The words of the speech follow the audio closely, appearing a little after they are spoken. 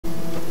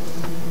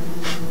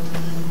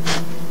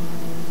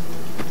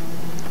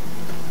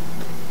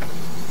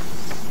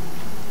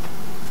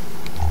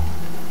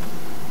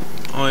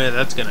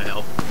that's gonna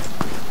help.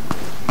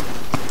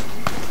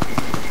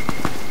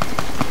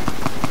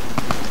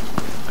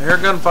 I hear a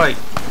gunfight.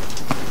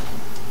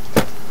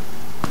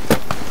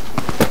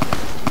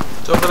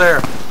 It's over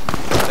there.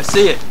 I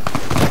see it.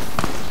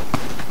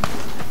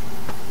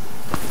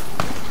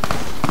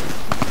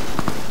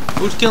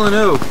 Who's killing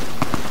who?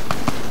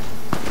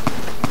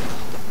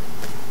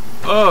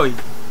 Oh,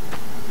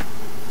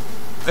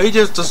 he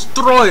just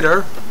destroyed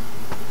her.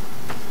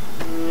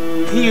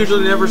 He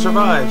usually never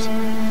survives.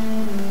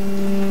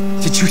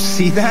 Did you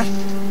see that?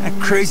 That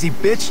crazy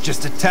bitch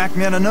just attacked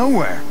me out of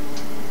nowhere.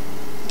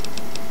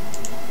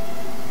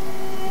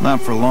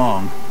 Not for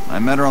long. I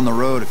met her on the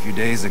road a few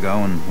days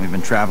ago, and we've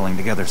been traveling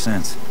together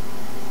since.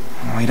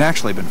 We'd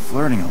actually been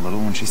flirting a little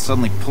when she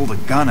suddenly pulled a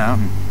gun out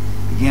and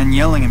began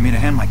yelling at me to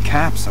hand my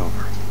caps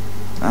over.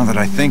 Now that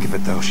I think of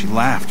it, though, she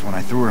laughed when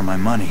I threw her my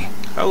money.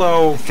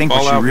 Hello, I think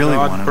what she really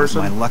wanted was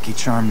my Lucky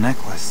Charm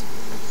necklace.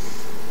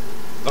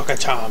 Lucky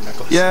Charm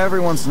necklace. Yeah,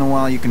 every once in a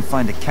while you can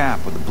find a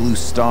cap with a blue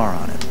star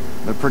on it.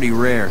 They're pretty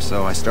rare,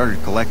 so I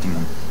started collecting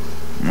them.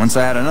 And once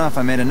I had enough,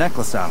 I made a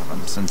necklace out of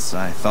them, since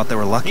I thought they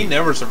were lucky. He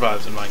never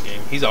survives in my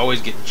game. He's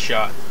always getting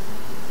shot.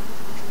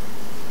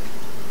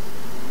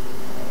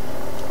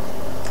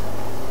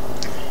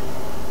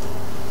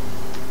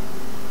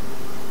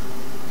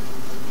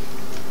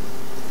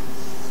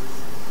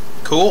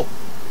 Cool.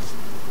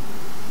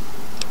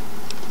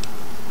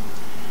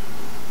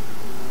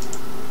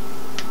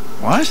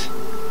 What?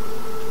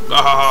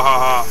 Ah, ha,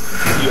 ha,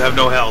 ha. You have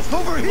no health. You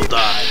will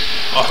die.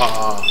 Ah, ha,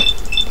 ha.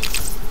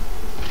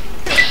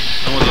 I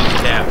want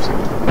those caps.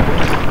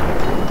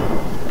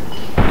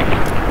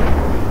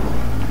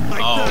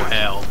 Oh,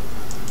 hell.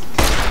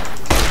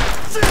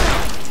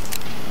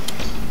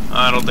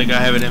 I don't think I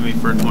have it in me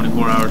for a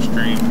 24-hour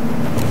stream.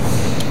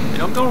 Hey,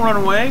 don't run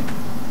away.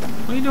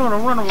 What are you doing?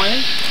 Don't run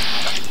away.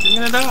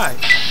 You're gonna die.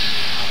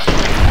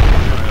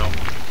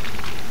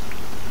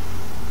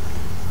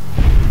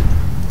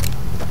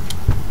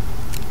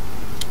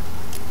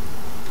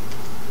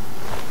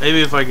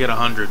 Maybe if I get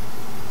 100,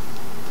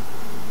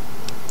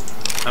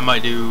 I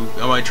might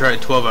try a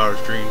 12-hour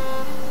stream.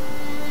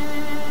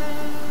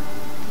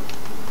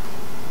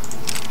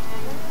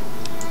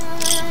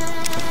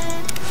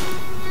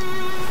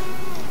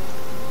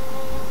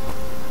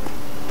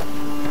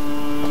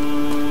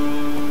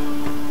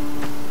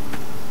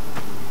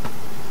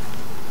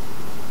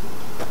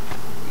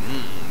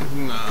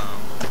 No,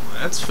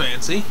 that's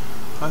fancy.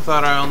 I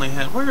thought I only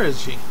had, where is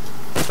she?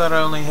 I thought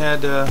I only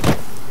had, it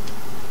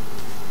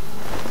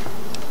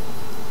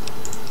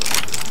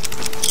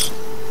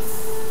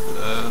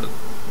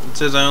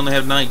says I only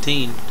have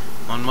 19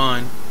 on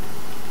mine.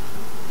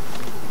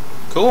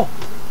 Cool.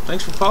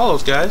 Thanks for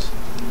follows, guys.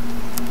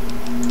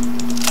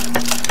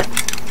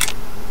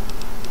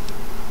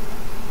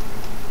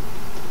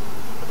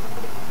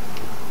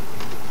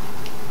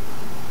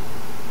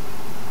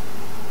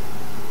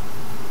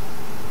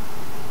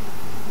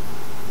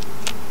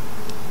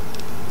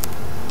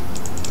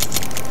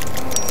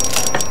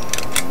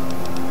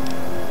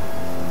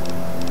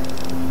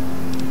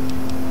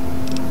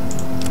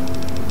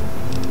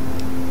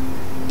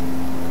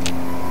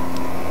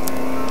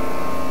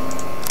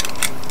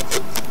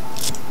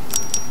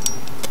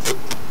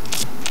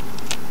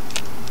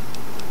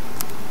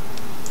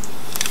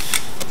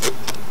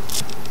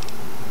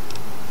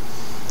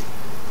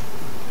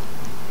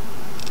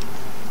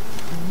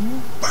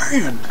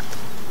 Man.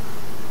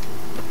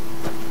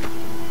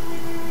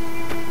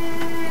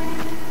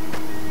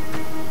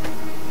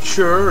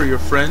 Sure, your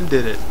friend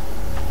did it.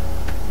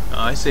 Oh,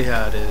 I see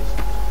how it is.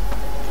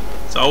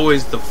 It's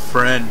always the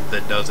friend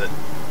that does it.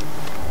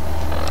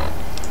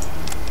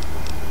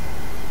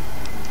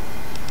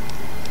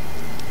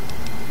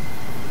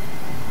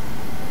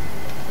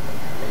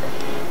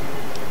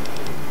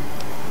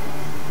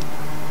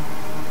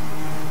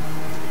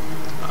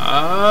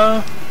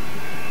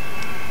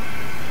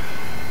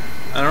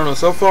 I don't know,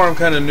 so far I'm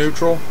kind of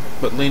neutral,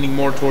 but leaning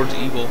more towards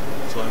evil,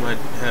 so I might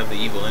have the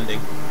evil ending.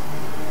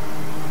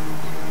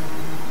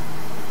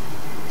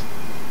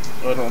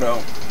 I don't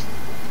know.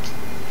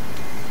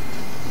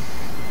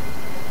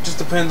 Just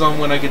depends on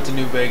when I get to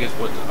New Vegas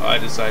what I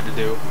decide to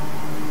do.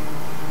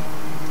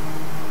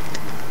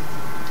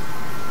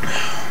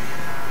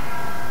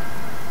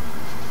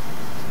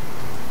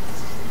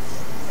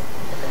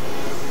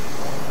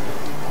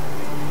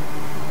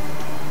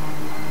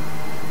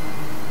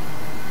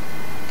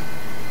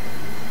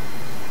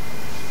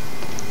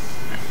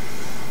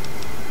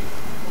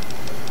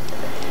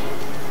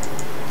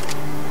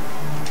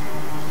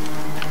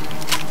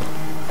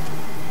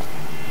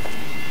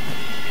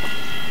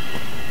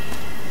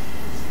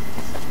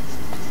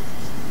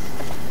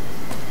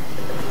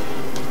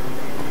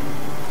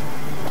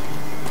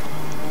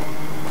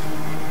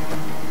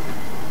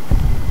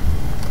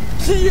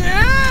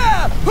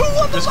 Yeah! Who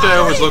won the This guy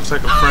always looks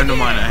like a friend of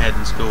mine I had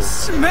in school.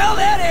 Smell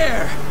that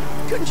air!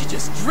 Couldn't you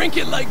just drink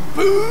it like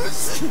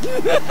booze?